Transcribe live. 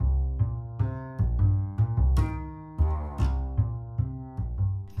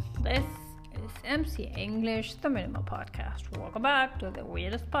This is MC English, the Minimal Podcast. Welcome back to the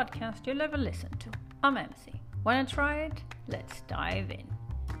weirdest podcast you'll ever listen to. I'm MC. Wanna try it? Let's dive in.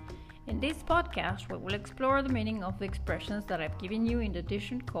 In this podcast, we will explore the meaning of the expressions that I've given you in the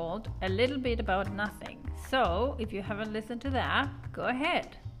edition called A Little Bit About Nothing. So, if you haven't listened to that, go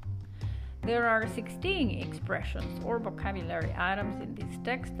ahead. There are 16 expressions or vocabulary items in this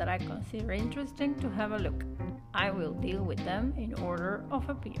text that I consider interesting to have a look at. I will deal with them in order of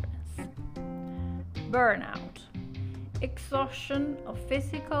appearance. Burnout. Exhaustion of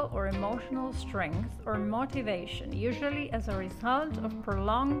physical or emotional strength or motivation, usually as a result of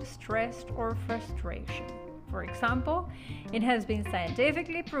prolonged stress or frustration. For example, it has been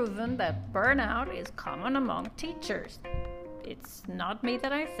scientifically proven that burnout is common among teachers. It's not me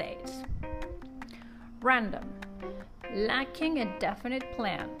that I say it. Random. Lacking a definite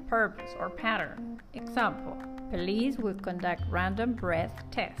plan, purpose, or pattern. Example, police will conduct random breath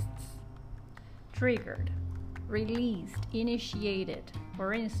tests. Triggered. Released, initiated.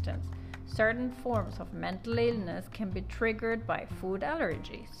 For instance, certain forms of mental illness can be triggered by food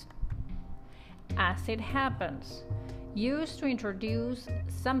allergies. As it happens. Used to introduce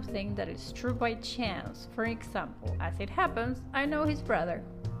something that is true by chance. For example, as it happens, I know his brother.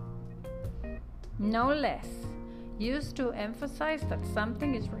 No less. Used to emphasize that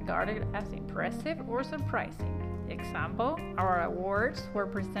something is regarded as impressive or surprising. Example, our awards were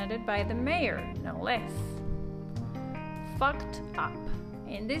presented by the mayor, no less. Fucked up.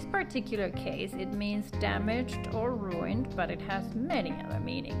 In this particular case, it means damaged or ruined, but it has many other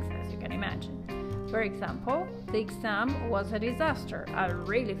meanings, as you can imagine. For example, the exam was a disaster. I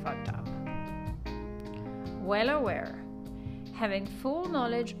really fucked up. Well aware. Having full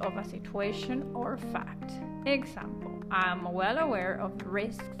knowledge of a situation or fact. Example, I am well aware of the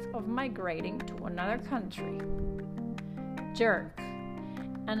risks of migrating to another country. Jerk.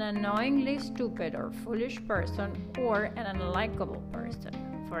 An annoyingly stupid or foolish person or an unlikable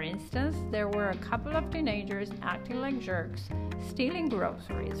person. For instance, there were a couple of teenagers acting like jerks, stealing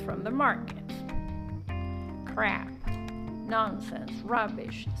groceries from the market. Crap, nonsense,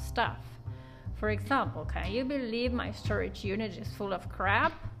 rubbish, stuff. For example, can you believe my storage unit is full of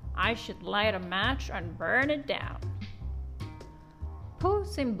crap? I should light a match and burn it down.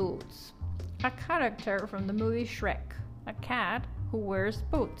 Puss in Boots. A character from the movie Shrek. A cat who wears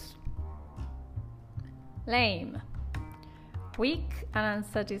boots. Lame. Weak and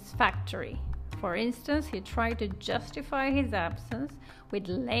unsatisfactory. For instance, he tried to justify his absence with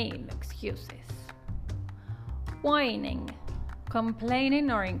lame excuses. Whining. Complaining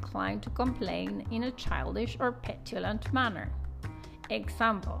or inclined to complain in a childish or petulant manner.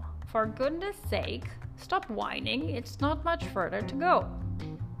 Example, for goodness sake, stop whining, it's not much further to go.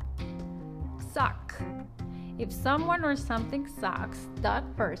 Suck. If someone or something sucks,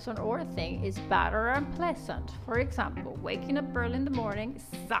 that person or thing is bad or unpleasant. For example, waking up early in the morning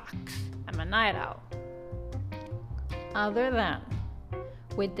sucks. I'm a night owl. Other than,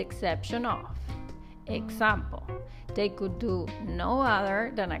 with the exception of. Example, they could do no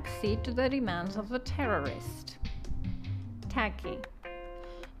other than accede to the demands of the terrorist. Tacky.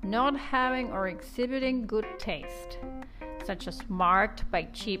 Not having or exhibiting good taste, such as marked by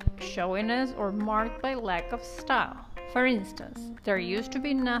cheap showiness or marked by lack of style. For instance, there used to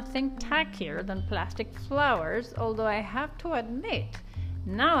be nothing tackier than plastic flowers, although I have to admit,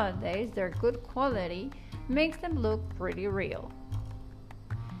 nowadays their good quality makes them look pretty real.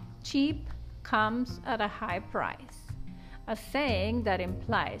 Cheap comes at a high price. A saying that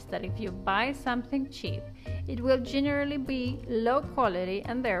implies that if you buy something cheap, it will generally be low quality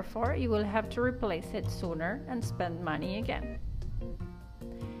and therefore you will have to replace it sooner and spend money again.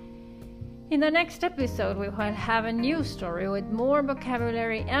 In the next episode, we will have a new story with more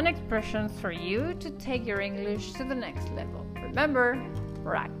vocabulary and expressions for you to take your English to the next level. Remember,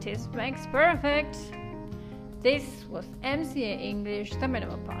 practice makes perfect. This was MCA English, the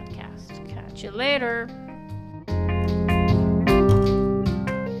Minimal Podcast. Catch you later.